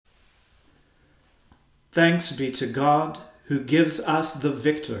Thanks be to God, who gives us the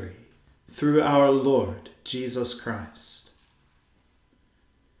victory through our Lord Jesus Christ.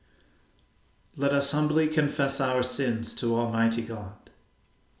 Let us humbly confess our sins to Almighty God.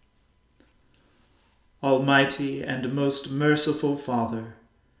 Almighty and most merciful Father,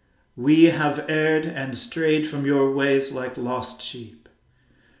 we have erred and strayed from your ways like lost sheep.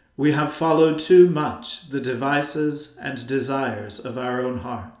 We have followed too much the devices and desires of our own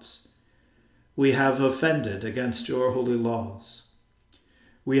hearts. We have offended against your holy laws.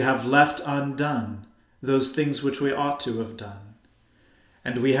 We have left undone those things which we ought to have done,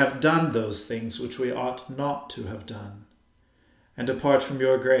 and we have done those things which we ought not to have done. And apart from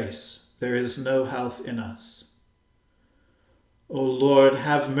your grace, there is no health in us. O Lord,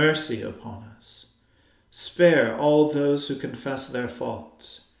 have mercy upon us. Spare all those who confess their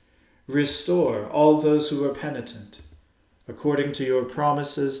faults. Restore all those who are penitent, according to your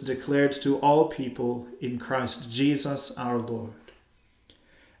promises declared to all people in Christ Jesus our Lord.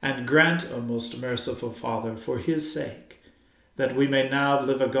 And grant, O most merciful Father, for his sake, that we may now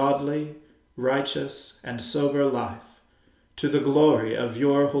live a godly, righteous, and sober life, to the glory of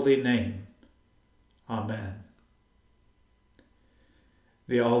your holy name. Amen.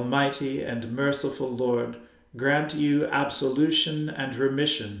 The Almighty and merciful Lord grant you absolution and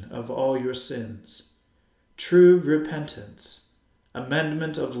remission of all your sins, true repentance,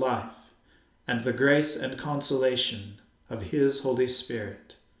 amendment of life, and the grace and consolation of his Holy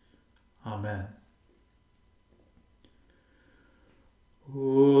Spirit. Amen. O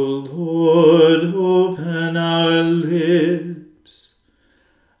Lord, open our lips,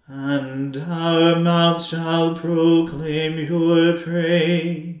 and our mouth shall proclaim your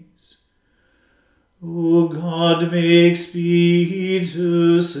praise. O God, make speed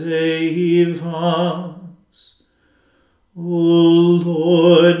to save us. O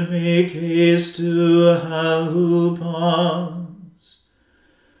Lord, make haste to help us.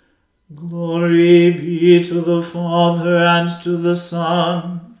 Glory be to the Father, and to the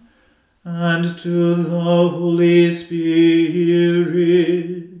Son, and to the Holy Spirit,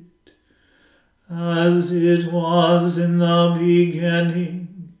 as it was in the beginning,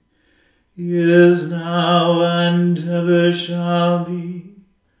 is now, and ever shall be,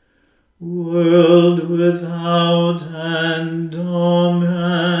 world without end.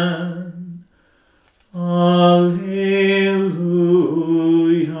 Amen. Alleluia.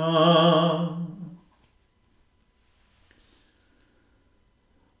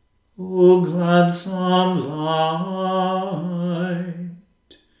 O gladsome light,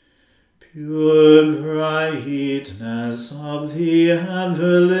 pure brightness of the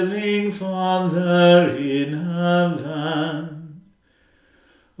ever-living Father in heaven,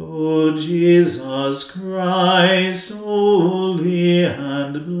 O Jesus Christ, holy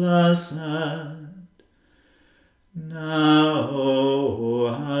and blessed, now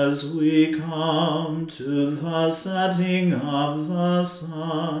as we come to the setting of the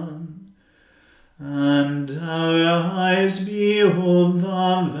sun, and our eyes behold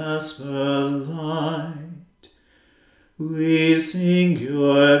the vesper light, we sing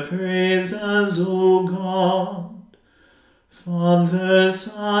your praises, O God, Father,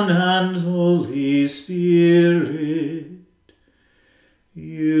 Son, and Holy Spirit.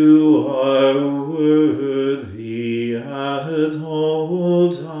 You are worthy at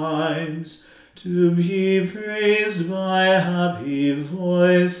all times to be praised by happy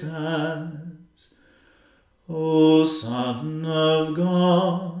voices, O Son of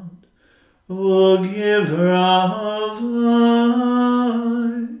God, O Giver of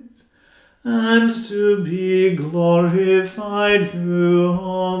life, and to be glorified through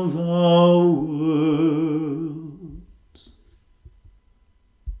all the world.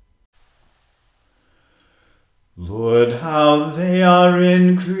 Lord, how they are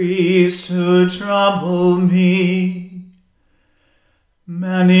increased to trouble me.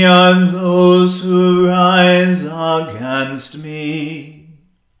 Many are those who rise against me.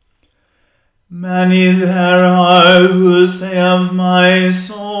 Many there are who say of my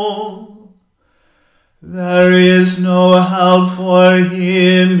soul, there is no help for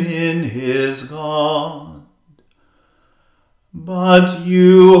him in his God. But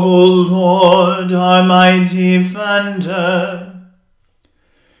you, O Lord, are my defender.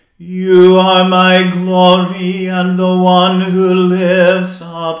 You are my glory and the one who lifts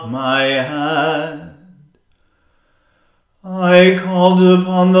up my head. I called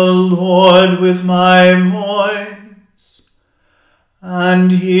upon the Lord with my voice,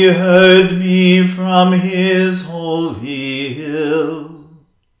 and he heard me from his holy hill.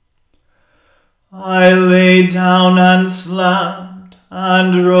 I lay down and slept,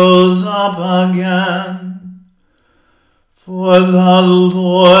 and rose up again. For the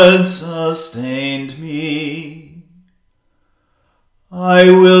Lord sustained me.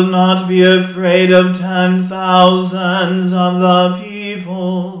 I will not be afraid of 10,000s of the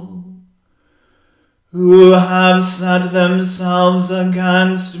people who have set themselves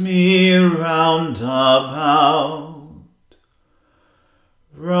against me round about.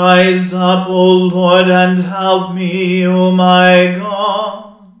 Rise up, O Lord, and help me, O my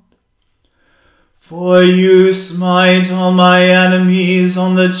God. For you smite all my enemies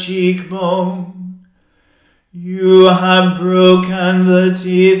on the cheekbone. You have broken the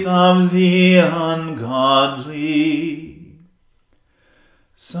teeth of the ungodly.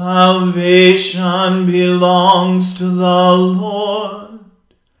 Salvation belongs to the Lord.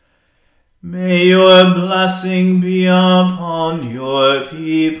 May your blessing be upon your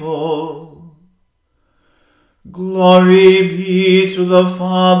people. Glory be to the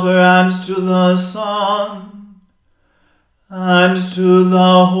Father and to the Son and to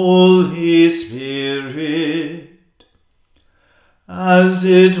the Holy Spirit, as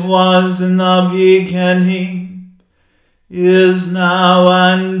it was in the beginning, is now,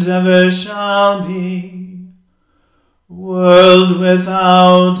 and ever shall be, world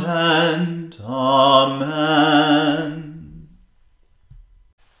without end. Amen.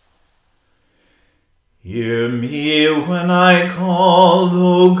 Hear me when I call,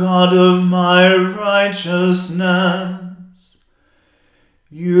 O God of my righteousness.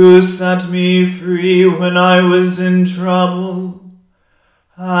 You set me free when I was in trouble.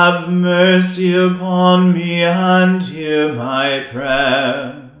 Have mercy upon me and hear my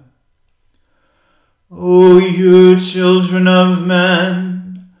prayer. O you children of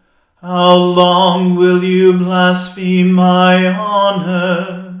men, how long will you blaspheme my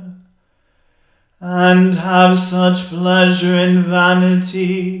honor, and have such pleasure in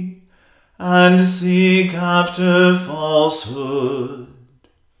vanity, and seek after falsehood?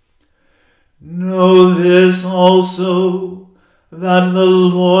 Know this also, that the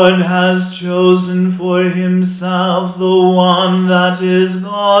Lord has chosen for himself the one that is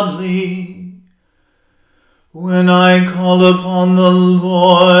godly. When I call upon the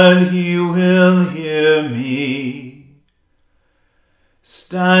Lord, he will hear me.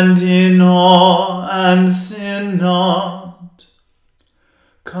 Stand in awe and sin not.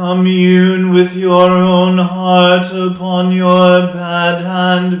 Commune with your own heart upon your bed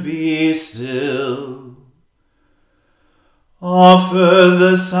and be still. Offer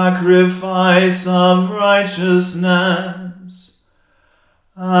the sacrifice of righteousness,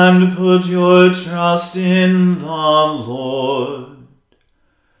 and put your trust in the Lord.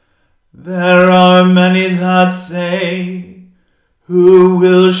 There are many that say, who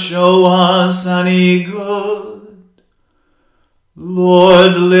will show us any good?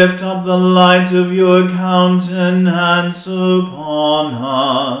 Lord, lift up the light of your countenance upon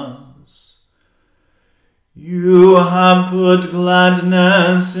us. You have put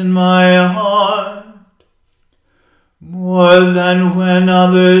gladness in my heart, more than when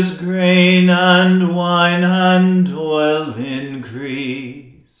others' grain and wine and oil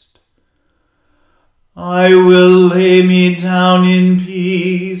increased. I will lay me down in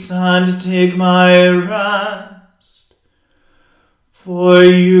peace and take my rest. For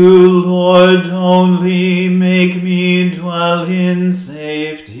you, Lord, only make me dwell in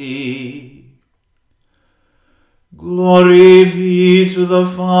safety. Glory be to the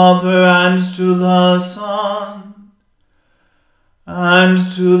Father and to the Son and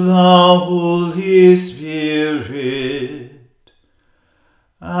to the Holy Spirit,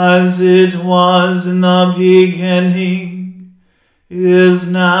 as it was in the beginning,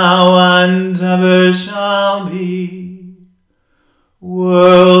 is now, and ever shall be,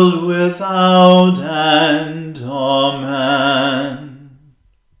 world without end. Amen.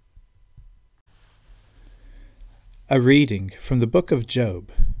 A reading from the book of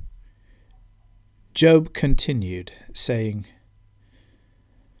Job. Job continued, saying,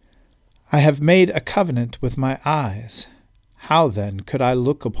 I have made a covenant with my eyes. How then could I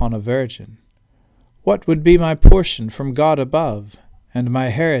look upon a virgin? What would be my portion from God above, and my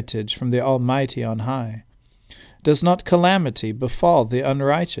heritage from the Almighty on high? Does not calamity befall the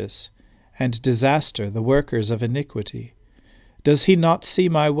unrighteous, and disaster the workers of iniquity? Does he not see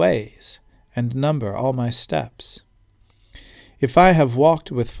my ways, and number all my steps? If I have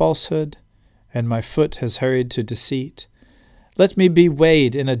walked with falsehood, and my foot has hurried to deceit, let me be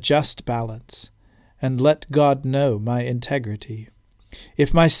weighed in a just balance, and let God know my integrity.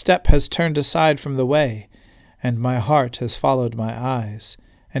 If my step has turned aside from the way, and my heart has followed my eyes,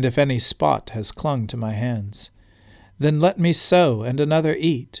 and if any spot has clung to my hands, Then let me sow and another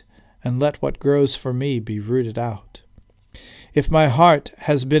eat, and let what grows for me be rooted out. If my heart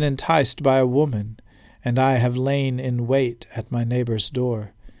has been enticed by a woman, and I have lain in wait at my neighbor's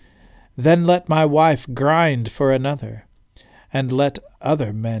door, then let my wife grind for another, and let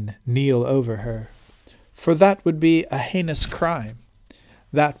other men kneel over her. For that would be a heinous crime.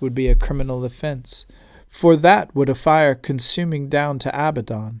 That would be a criminal offense. For that would a fire consuming down to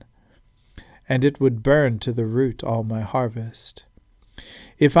Abaddon, and it would burn to the root all my harvest.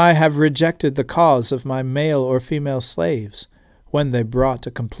 If I have rejected the cause of my male or female slaves, when they brought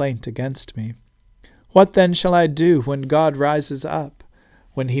a complaint against me, what then shall I do when God rises up?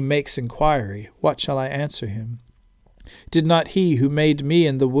 When he makes inquiry, what shall I answer him? Did not he who made me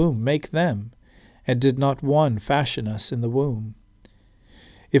in the womb make them? And did not one fashion us in the womb?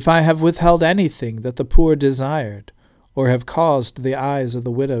 If I have withheld anything that the poor desired, or have caused the eyes of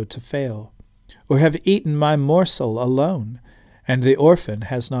the widow to fail, or have eaten my morsel alone, and the orphan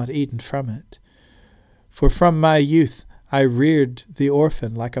has not eaten from it. For from my youth I reared the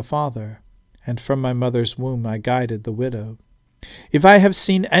orphan like a father, and from my mother's womb I guided the widow. If I have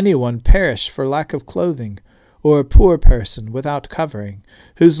seen anyone perish for lack of clothing, or a poor person without covering,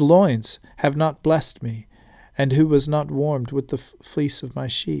 whose loins have not blessed me, and who was not warmed with the fleece of my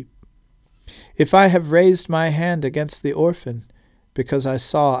sheep. If I have raised my hand against the orphan, because I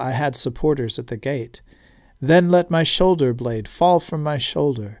saw I had supporters at the gate, then let my shoulder blade fall from my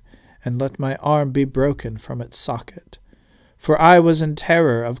shoulder, and let my arm be broken from its socket. For I was in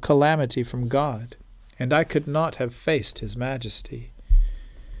terror of calamity from God, and I could not have faced his majesty.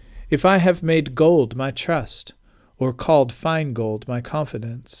 If I have made gold my trust, or called fine gold my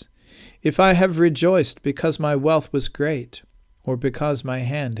confidence, if I have rejoiced because my wealth was great, or because my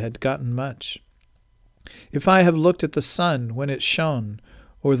hand had gotten much, if I have looked at the sun when it shone,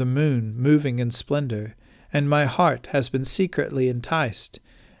 or the moon moving in splendor, and my heart has been secretly enticed,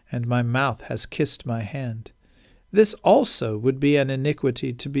 and my mouth has kissed my hand, this also would be an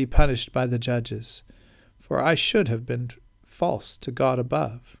iniquity to be punished by the judges, for I should have been false to God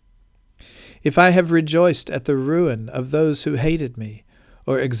above. If I have rejoiced at the ruin of those who hated me,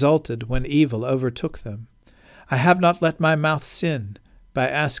 or exulted when evil overtook them, I have not let my mouth sin by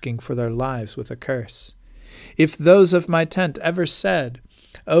asking for their lives with a curse. If those of my tent ever said,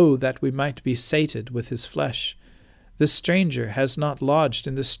 "Oh, that we might be sated with his flesh," the stranger has not lodged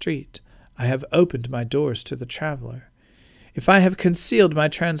in the street, I have opened my doors to the traveler. If I have concealed my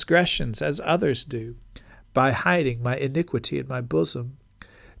transgressions as others do, by hiding my iniquity in my bosom,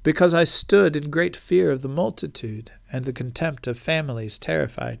 because I stood in great fear of the multitude, and the contempt of families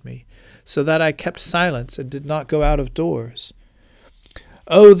terrified me, so that I kept silence and did not go out of doors.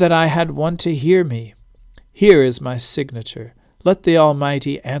 Oh, that I had one to hear me! Here is my signature. Let the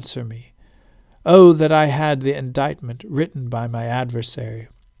Almighty answer me. Oh, that I had the indictment written by my adversary!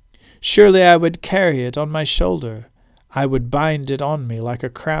 Surely I would carry it on my shoulder. I would bind it on me like a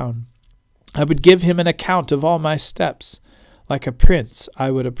crown. I would give him an account of all my steps. Like a prince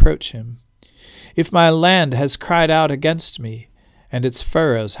I would approach him. If my land has cried out against me, and its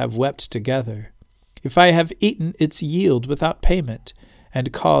furrows have wept together, if I have eaten its yield without payment,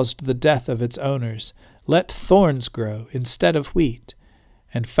 and caused the death of its owners, let thorns grow instead of wheat,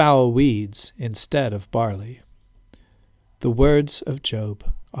 and foul weeds instead of barley. The words of Job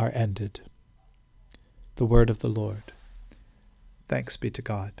are ended. The word of the Lord. Thanks be to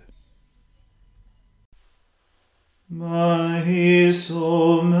God. My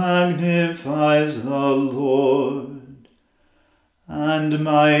soul magnifies the Lord, and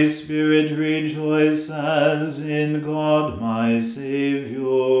my spirit rejoices in God my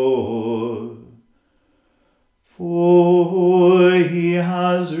Saviour. For he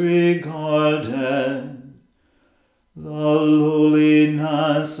has regarded the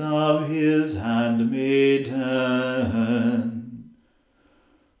lowliness of his handmaiden.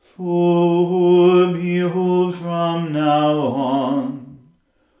 For behold, from now on,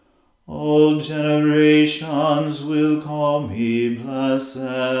 all generations will call me blessed.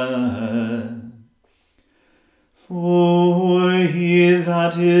 For he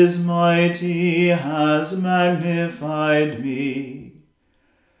that is mighty has magnified me,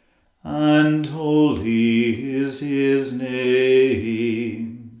 and holy is his name.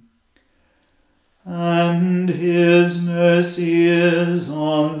 And his mercy is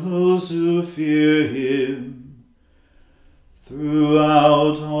on those who fear him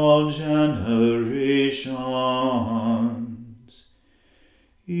throughout all generations.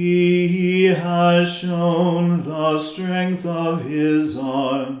 He has shown the strength of his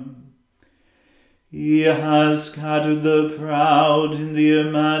arm. He has scattered the proud in the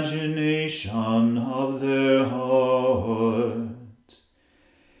imagination of their hearts.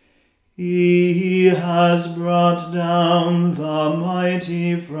 He has brought down the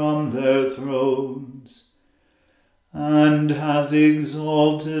mighty from their thrones, and has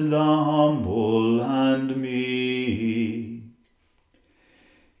exalted the humble and meek.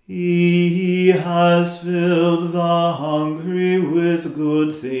 He has filled the hungry with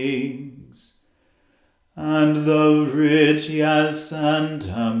good things, and the rich he has sent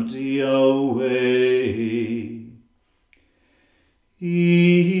empty away.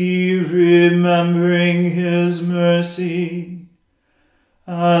 He, remembering his mercy,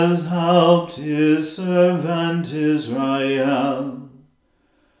 has helped his servant Israel,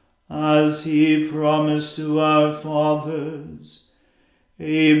 as he promised to our fathers,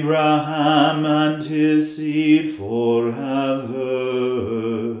 Abraham and his seed forever.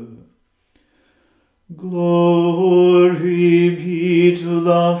 Glory be to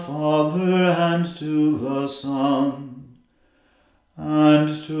the Father and to the Son and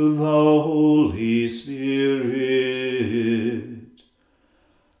to the Holy Spirit,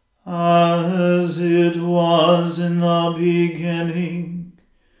 as it was in the beginning,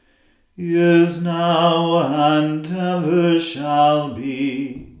 is now, and ever shall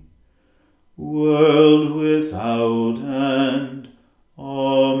be, world without end.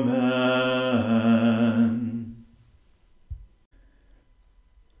 Amen.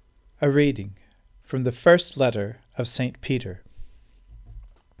 A reading from the first letter of St. Peter.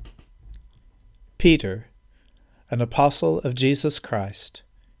 Peter, an apostle of Jesus Christ,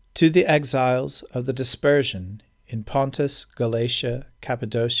 to the exiles of the dispersion in Pontus, Galatia,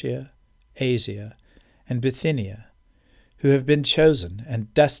 Cappadocia, Asia, and Bithynia, who have been chosen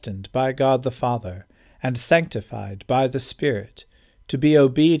and destined by God the Father, and sanctified by the Spirit, to be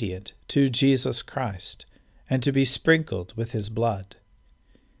obedient to Jesus Christ, and to be sprinkled with his blood.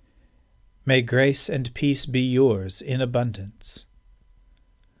 May grace and peace be yours in abundance.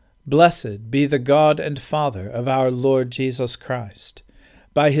 Blessed be the God and Father of our Lord Jesus Christ.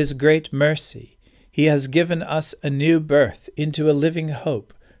 By his great mercy, he has given us a new birth into a living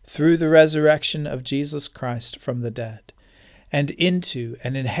hope through the resurrection of Jesus Christ from the dead, and into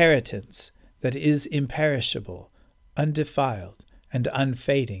an inheritance that is imperishable, undefiled, and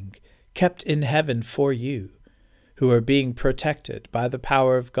unfading, kept in heaven for you, who are being protected by the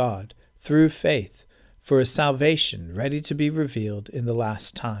power of God through faith for a salvation ready to be revealed in the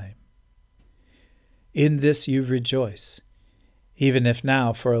last time. In this you rejoice, even if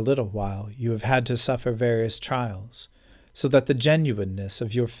now for a little while you have had to suffer various trials, so that the genuineness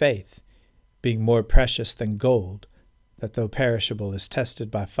of your faith, being more precious than gold, that though perishable is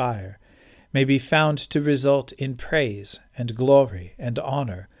tested by fire, may be found to result in praise and glory and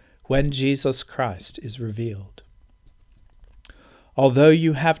honor when Jesus Christ is revealed. Although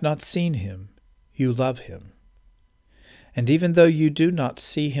you have not seen him, you love him. And even though you do not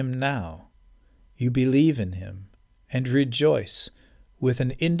see him now, you believe in him and rejoice with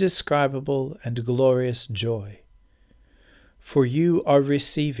an indescribable and glorious joy. For you are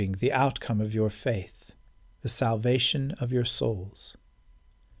receiving the outcome of your faith, the salvation of your souls.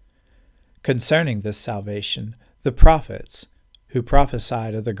 Concerning this salvation, the prophets, who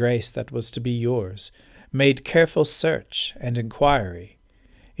prophesied of the grace that was to be yours, made careful search and inquiring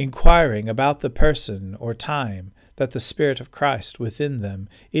about the person or time that the Spirit of Christ within them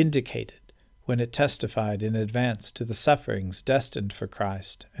indicated when it testified in advance to the sufferings destined for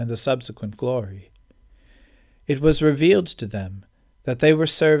Christ and the subsequent glory. It was revealed to them that they were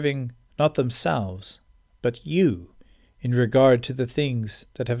serving not themselves, but you, in regard to the things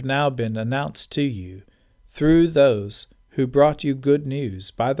that have now been announced to you through those who brought you good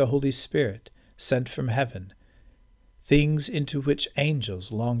news by the Holy Spirit sent from heaven, things into which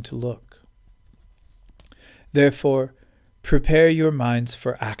angels long to look. Therefore, prepare your minds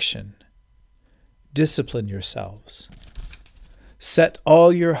for action. Discipline yourselves. Set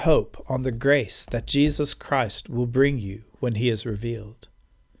all your hope on the grace that Jesus Christ will bring you when he is revealed.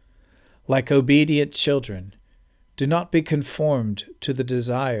 Like obedient children, do not be conformed to the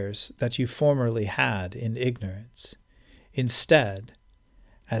desires that you formerly had in ignorance. Instead,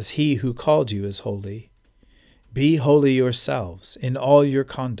 as he who called you is holy, be holy yourselves in all your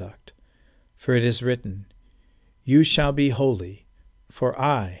conduct, for it is written, "You shall be holy, for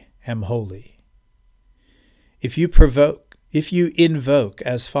I am holy." If you invoke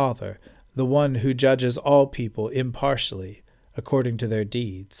as Father the one who judges all people impartially according to their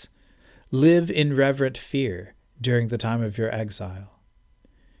deeds, live in reverent fear during the time of your exile.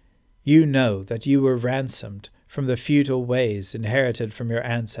 You know that you were ransomed from the futile ways inherited from your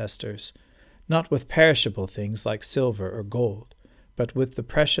ancestors, not with perishable things like silver or gold, but with the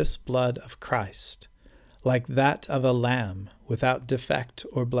precious blood of Christ, like that of a lamb without defect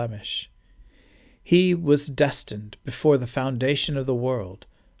or blemish. He was destined before the foundation of the world,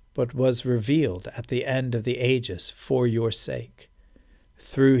 but was revealed at the end of the ages for your sake.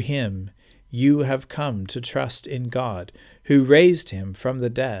 Through him you have come to trust in God, who raised him from the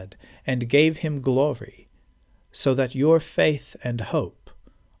dead and gave him glory, so that your faith and hope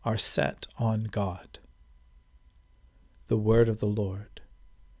are set on God. The word of the Lord.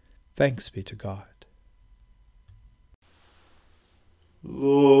 Thanks be to God.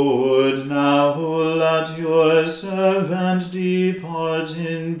 Lord, now let your servant depart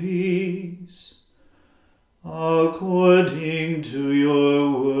in peace, according to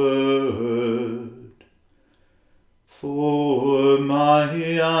your word. For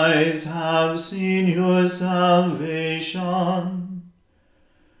my eyes have seen your salvation,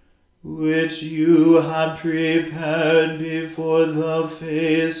 which you have prepared before the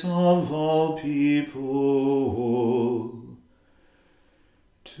face of all people,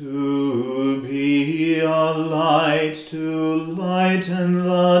 to be a light to lighten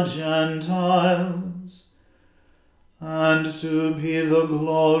the Gentiles, and to be the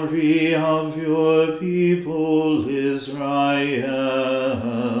glory of your people Israel.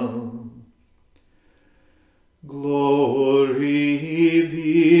 Glory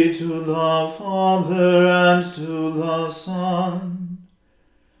be to the Father and to the Son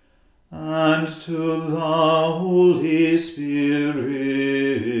and to the Holy Spirit,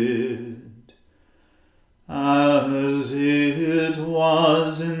 as it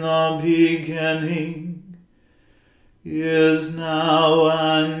was in the beginning, is now,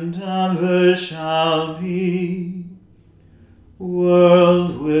 and ever shall be,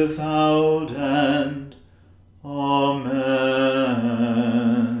 world without end. Amen.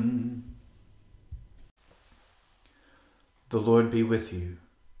 The Lord be with you.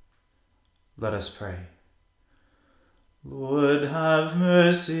 Let us pray. Lord, have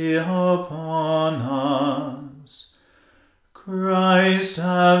mercy upon us. Christ,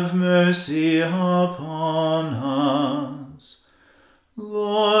 have mercy upon us.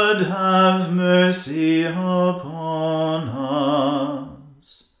 Lord, have mercy upon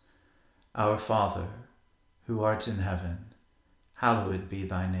us. Our Father, who art in heaven, hallowed be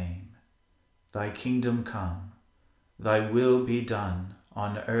thy name. Thy kingdom come, thy will be done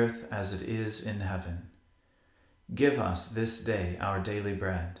on earth as it is in heaven. Give us this day our daily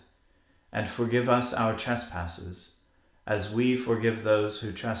bread, and forgive us our trespasses, as we forgive those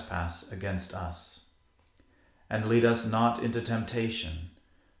who trespass against us. And lead us not into temptation,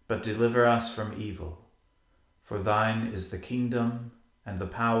 but deliver us from evil. For thine is the kingdom, and the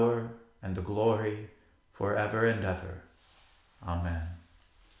power, and the glory, forever and ever. Amen.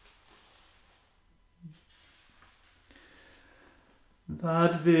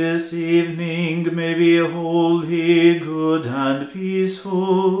 That this evening may be wholly good and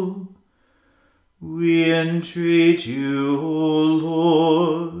peaceful, we entreat you, O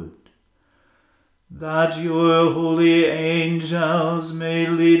Lord, that your holy angels may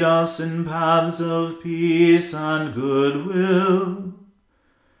lead us in paths of peace and goodwill.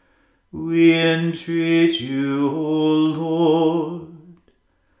 We entreat you, O Lord,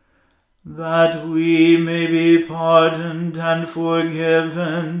 that we may be pardoned and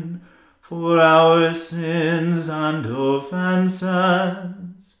forgiven for our sins and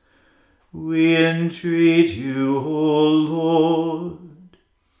offenses. We entreat you, O Lord,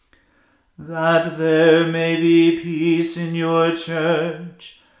 that there may be peace in your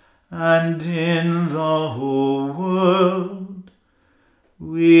church and in the whole world.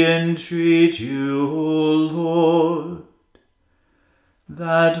 We entreat you, O Lord,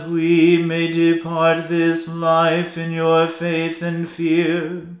 that we may depart this life in your faith and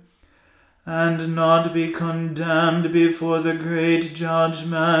fear, and not be condemned before the great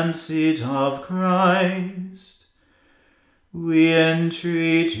judgment seat of Christ. We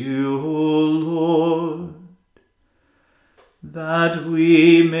entreat you, O Lord, that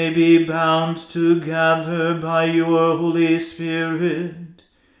we may be bound together by your Holy Spirit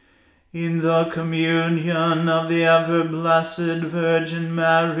in the communion of the ever-blessed Virgin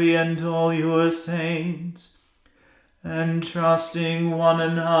Mary and all your saints, entrusting one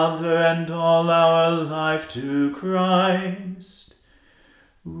another and all our life to Christ.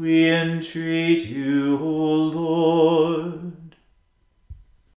 We entreat you, O Lord.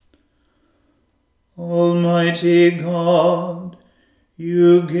 Almighty God,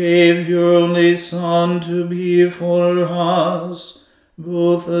 you gave your only Son to be for us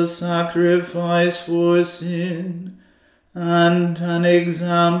both a sacrifice for sin and an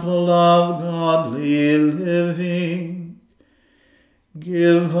example of godly living.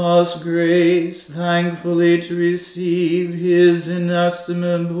 Give us grace thankfully to receive his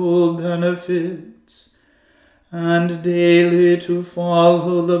inestimable benefits, and daily to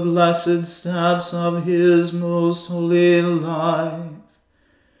follow the blessed steps of his most holy life.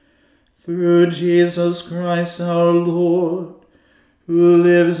 Through Jesus Christ our Lord, who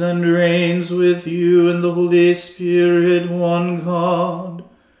lives and reigns with you in the Holy Spirit, one God,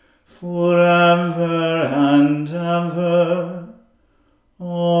 forever and ever.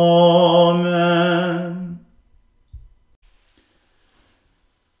 Amen.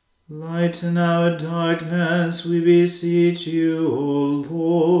 Lighten our darkness, we beseech you, O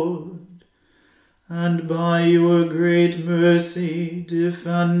Lord, and by your great mercy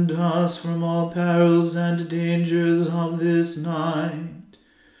defend us from all perils and dangers of this night.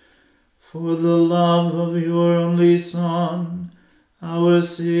 For the love of your only Son, our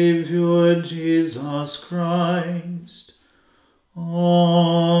Saviour Jesus Christ.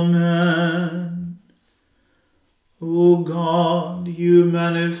 Amen. O God, you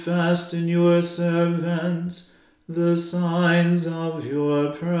manifest in your servants the signs of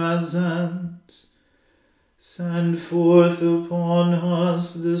your presence. Send forth upon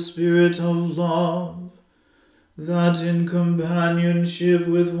us the Spirit of love, that in companionship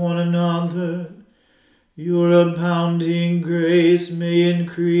with one another your abounding grace may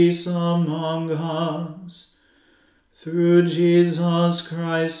increase among us. Through Jesus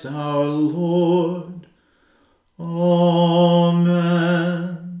Christ our Lord. Amen.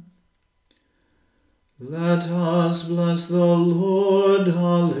 Let us bless the Lord.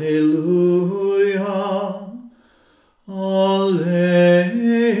 Alleluia. Alleluia.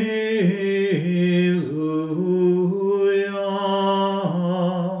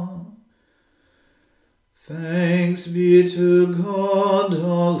 Thanks be to God.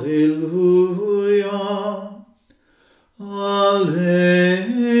 Alleluia. Alleluia.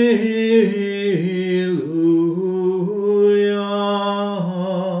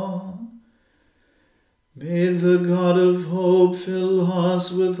 May the God of hope fill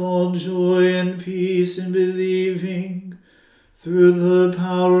us with all joy and peace in believing, through the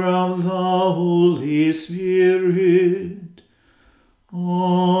power of the Holy Spirit.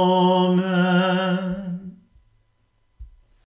 Amen.